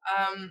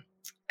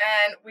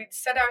 And we'd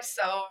set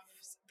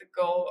ourselves the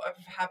goal of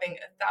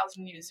having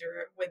 1,000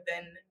 users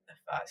within the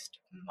first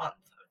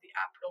month of the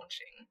app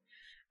launching.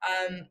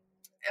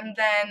 And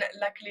then,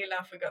 luckily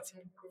enough, we got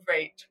some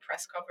great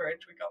press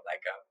coverage. We got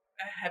like a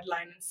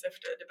headline in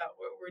Sifted about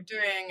what we're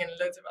doing and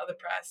loads of other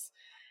press.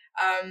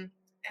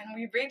 And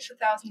we reached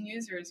 1,000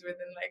 users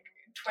within like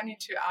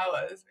 22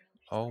 hours.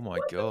 Oh my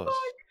What the gosh.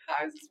 fuck?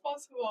 How is this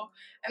possible?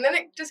 And then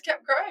it just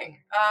kept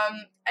growing.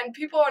 And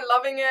people are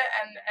loving it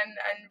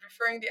and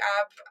referring the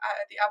app.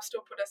 The App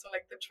Store put us on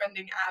like the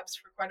trending apps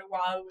for quite a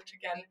while, which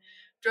again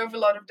drove a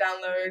lot of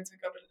downloads. We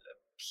got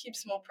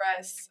heaps more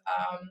press.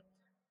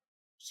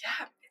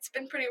 Yeah, it's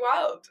been pretty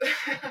wild.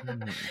 I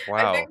think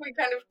Wow. we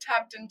kind of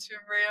tapped into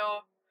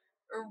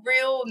a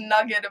real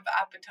nugget of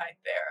appetite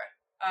there.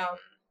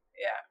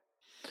 Yeah.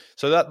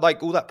 So that,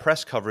 like, all that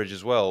press coverage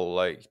as well,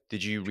 like,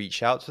 did you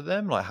reach out to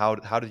them? Like, how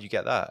did you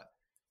get that?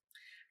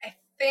 I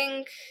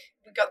think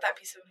we got that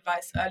piece of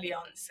advice early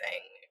on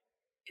saying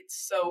it's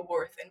so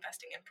worth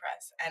investing in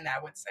press. And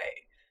I would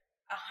say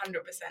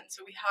 100%.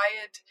 So we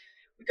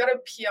got a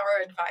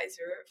PR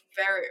advisor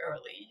very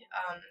early.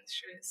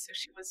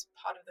 She was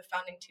part of the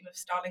founding team of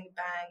Starling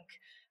Bank,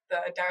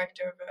 the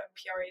director of a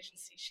PR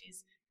agency.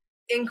 She's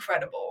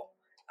incredible.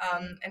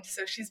 And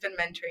so she's been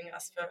mentoring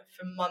us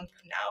for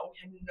months now.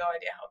 We had no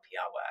idea how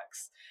PR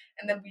works.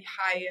 And then we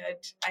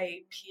hired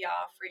a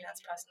PR freelance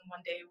person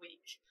 1 day a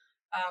week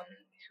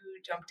who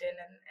jumped in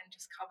and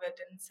just covered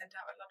and sent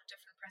out a lot of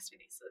different press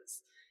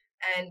releases.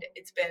 And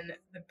it's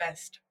been the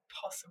best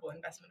possible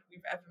investment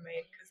we've ever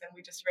made, because then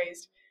we just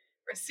raised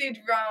a seed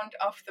round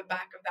off the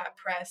back of that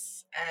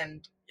press.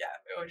 And yeah,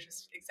 it was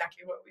just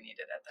exactly what we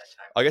needed at that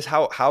time. I guess,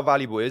 how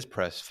valuable is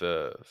press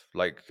for,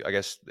 like, I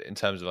guess, in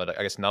terms of,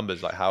 I guess,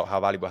 numbers, like, how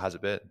valuable has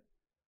it been?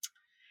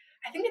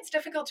 I think it's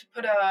difficult to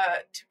put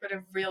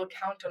a real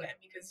count on it,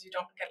 because you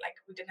don't get, like,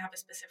 we didn't have a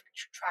specific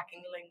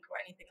tracking link or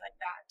anything like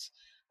that.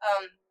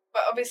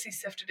 But obviously,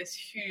 Sifted is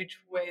huge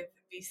with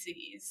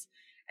VCs,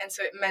 and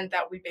so it meant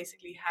that we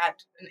basically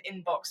had an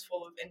inbox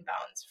full of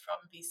inbounds from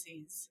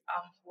VCs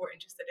who were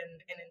interested in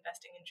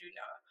investing in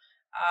Juno.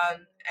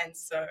 And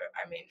so,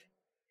 I mean,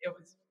 it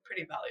was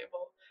pretty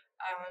valuable.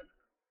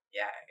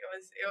 Yeah, it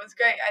was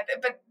great.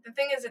 But the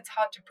thing is, it's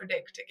hard to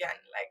predict. Again,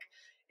 like,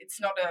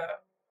 it's not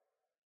a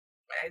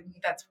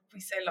that's we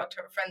say a lot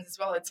to our friends as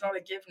well. It's not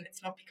a given.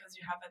 It's not because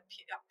you have a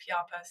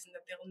PR person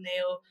that they'll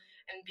nail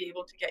and be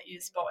able to get you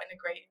a spot in a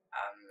great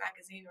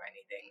magazine or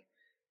anything.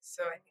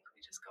 So I think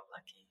we just got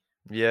lucky.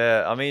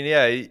 Yeah, I mean,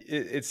 yeah,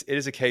 it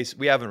is a case.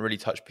 We haven't really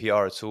touched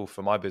PR at all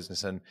for my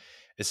business, and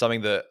it's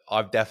something that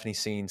I've definitely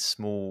seen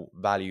small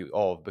value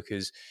of,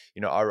 because,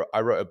 I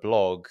wrote a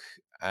blog,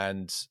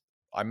 and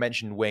I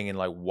mentioned Wing in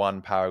like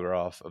one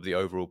paragraph of the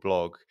overall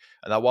blog,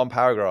 and that one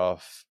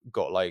paragraph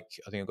got, like,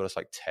 I think it got us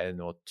like 10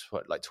 or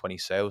 20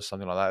 sales,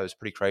 something like that. It was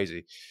pretty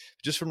crazy,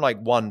 just from like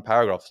one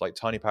paragraph, like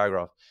tiny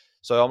paragraph.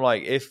 So I'm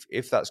like,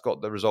 if that's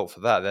got the result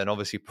for that, then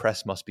obviously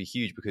press must be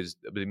huge, because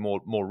there'll be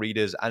more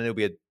readers, and it'll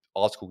be a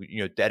article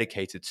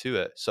dedicated to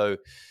it. So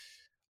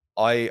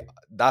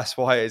that's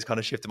why it's kind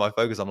of shifted my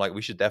focus. I'm like,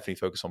 we should definitely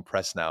focus on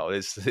press now.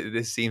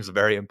 This seems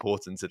very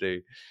important to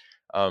do.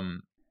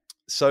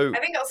 So I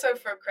think also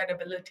for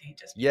credibility,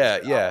 just because yeah,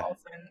 we are yeah.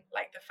 also in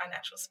like the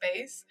financial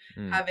space,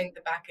 Mm. having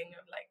the backing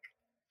of like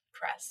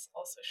press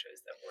also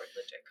shows that we're a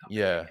legit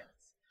company, I Yeah. guess.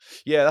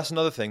 Yeah, that's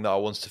another thing that I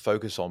wanted to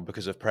focus on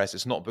because of press.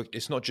 It's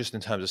not just in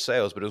terms of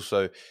sales, but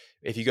also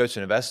if you go to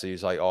an investor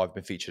who's like, "Oh, I've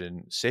been featured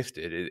in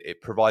Sifted,"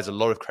 it provides a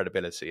lot of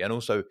credibility, and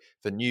also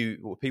for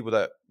people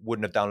that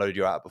wouldn't have downloaded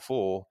your app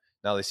before,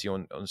 now they see you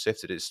on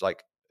Sifted. It's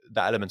like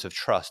that element of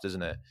trust,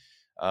 isn't it?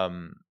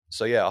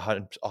 So yeah,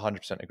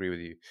 100% agree with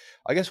you.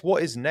 I guess,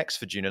 what is next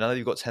for Juno? Now that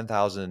you've got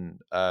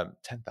 10,000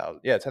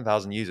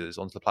 users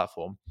onto the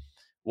platform,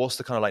 what's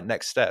the kind of like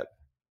next step?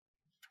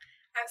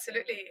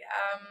 Absolutely.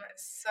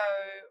 So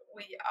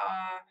we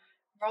are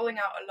rolling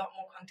out a lot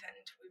more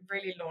content. We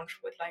really launched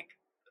with like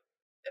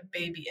a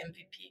baby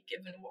MVP,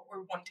 given what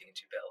we're wanting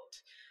to build.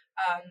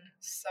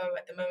 So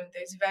at the moment,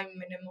 there's very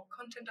minimal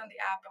content on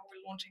the app, and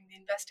we're launching the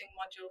investing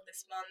module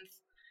this month.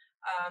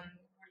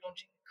 We're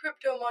launching the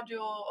crypto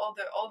module, all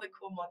the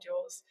cool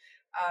modules.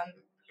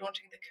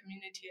 Launching the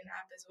community and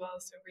app as well.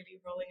 So really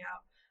rolling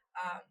out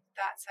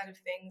that side of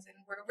things,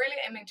 and we're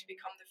really aiming to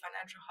become the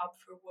financial hub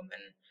for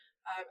women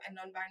and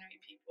non-binary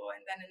people,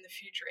 and then in the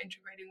future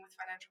integrating with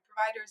financial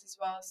providers as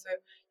well. So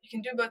you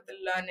can do both the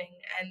learning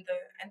and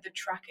the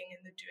tracking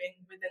and the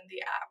doing within the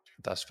app.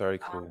 That's very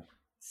cool.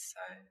 So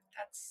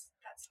that's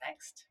what's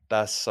next.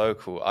 That's so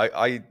cool.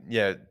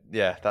 Yeah,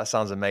 that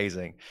sounds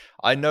amazing.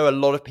 I know a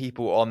lot of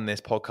people on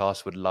this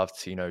podcast would love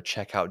to,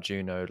 check out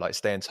Juno, like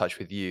stay in touch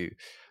with you.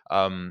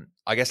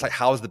 I guess like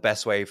how's the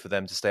best way for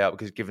them to stay up?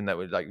 Because given that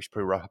we should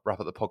probably wrap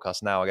up the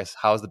podcast now, I guess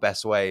how's the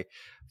best way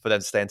for them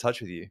to stay in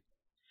touch with you?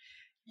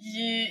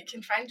 You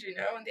can find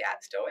Juno on the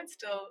App Store. It's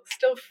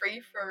still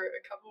free for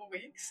a couple of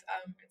weeks.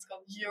 It's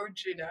called Your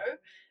Juno.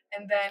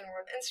 And then we're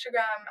on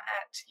Instagram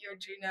at Your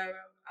Juno.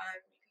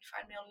 You can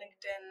find me on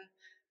LinkedIn,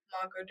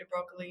 Margot de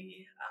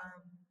Broglie.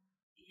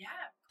 Yeah,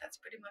 that's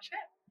pretty much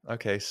it.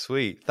 Okay,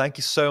 sweet. Thank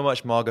you so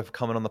much, Margot, for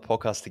coming on the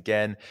podcast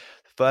again.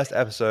 The first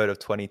episode of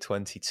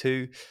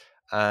 2022.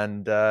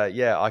 And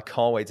I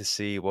can't wait to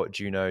see what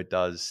Juno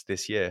does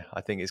this year.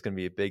 I think it's going to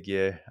be a big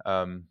year,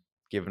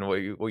 given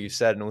what you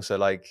said. And also,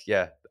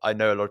 I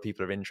know a lot of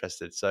people are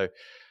interested. So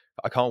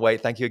I can't wait.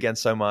 Thank you again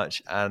so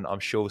much. And I'm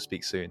sure we'll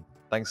speak soon.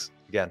 Thanks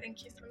again.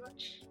 Thank you so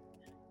much.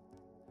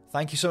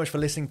 Thank you so much for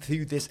listening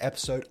to this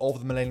episode of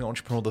The Millennial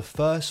Entrepreneur, the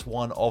first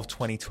one of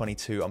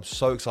 2022. I'm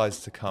so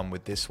excited to come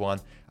with this one.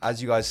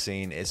 As you guys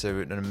seen, it's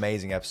an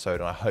amazing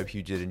episode and I hope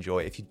you did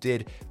enjoy it. If you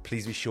did,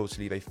 please be sure to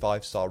leave a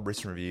 5-star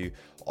written review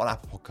on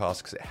Apple Podcasts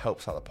because it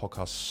helps out the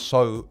podcast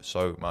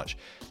so much.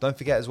 Don't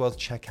forget as well to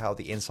check out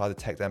the Inside the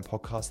Tech Den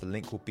podcast. The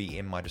link will be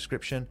in my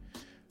description.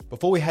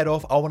 Before we head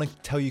off, I want to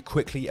tell you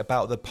quickly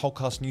about the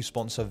podcast new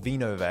sponsor,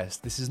 VinoVest.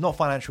 This is not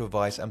financial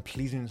advice, and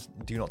please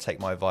do not take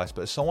my advice,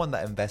 but as someone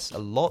that invests a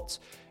lot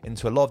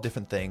into a lot of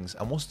different things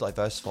and wants to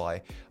diversify,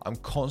 I'm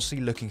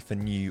constantly looking for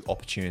new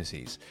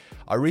opportunities.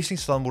 I recently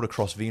stumbled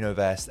across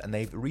VinoVest, and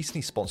they've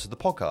recently sponsored the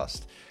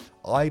podcast.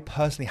 I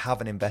personally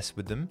haven't invested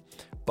with them,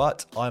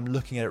 but I'm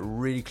looking at it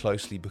really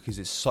closely because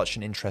it's such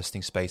an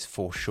interesting space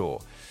for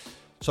sure.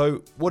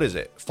 So what is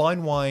it?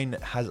 Fine wine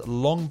has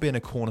long been a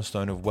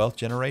cornerstone of wealth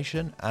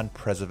generation and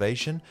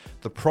preservation.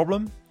 The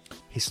problem?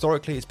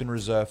 Historically, it's been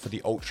reserved for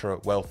the ultra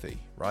wealthy,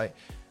 right?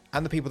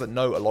 And the people that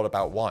know a lot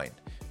about wine.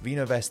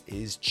 VinoVest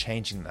is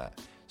changing that.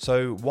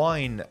 So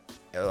wine,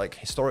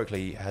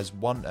 historically, has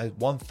one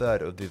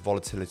third of the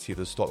volatility of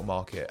the stock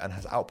market and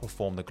has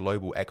outperformed the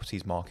global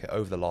equities market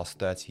over the last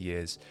 30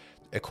 years,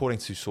 according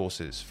to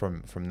sources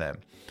from them,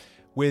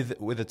 with a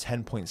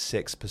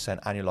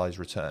 10.6% annualized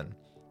return.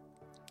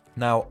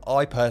 Now,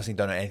 I personally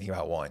don't know anything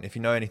about wine. If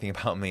you know anything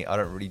about me, I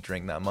don't really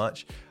drink that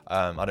much.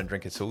 I don't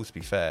drink at all, to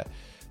be fair.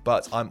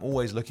 But I'm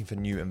always looking for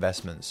new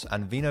investments.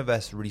 And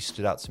VinoVest really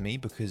stood out to me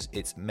because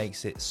it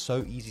makes it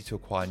so easy to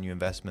acquire new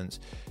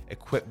investments,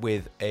 equipped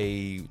with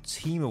a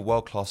team of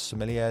world-class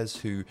sommeliers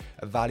who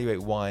evaluate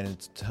wine and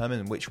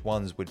determine which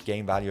ones would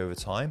gain value over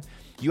time.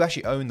 You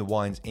actually own the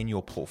wines in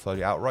your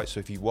portfolio outright.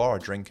 So if you are a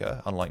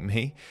drinker, unlike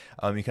me,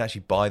 you can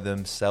actually buy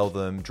them, sell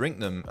them, drink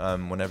them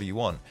whenever you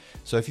want.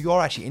 So if you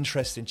are actually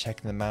interested in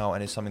checking them out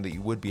and it's something that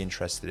you would be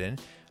interested in,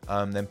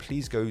 then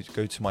please go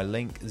to my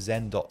link,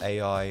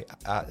 zen.ai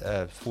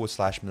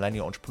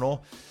 /millennial entrepreneur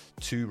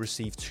to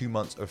receive 2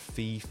 months of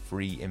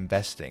fee-free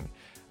investing.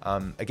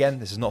 Again,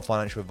 this is not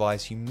financial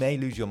advice. You may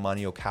lose your money.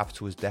 Your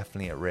capital is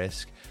definitely at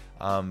risk.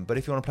 But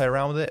if you want to play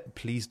around with it,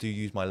 please do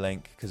use my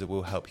link because it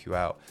will help you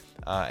out.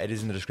 It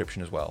is in the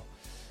description as well.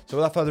 So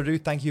without further ado,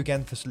 thank you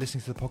again for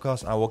listening to the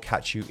podcast, and I will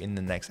catch you in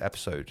the next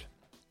episode.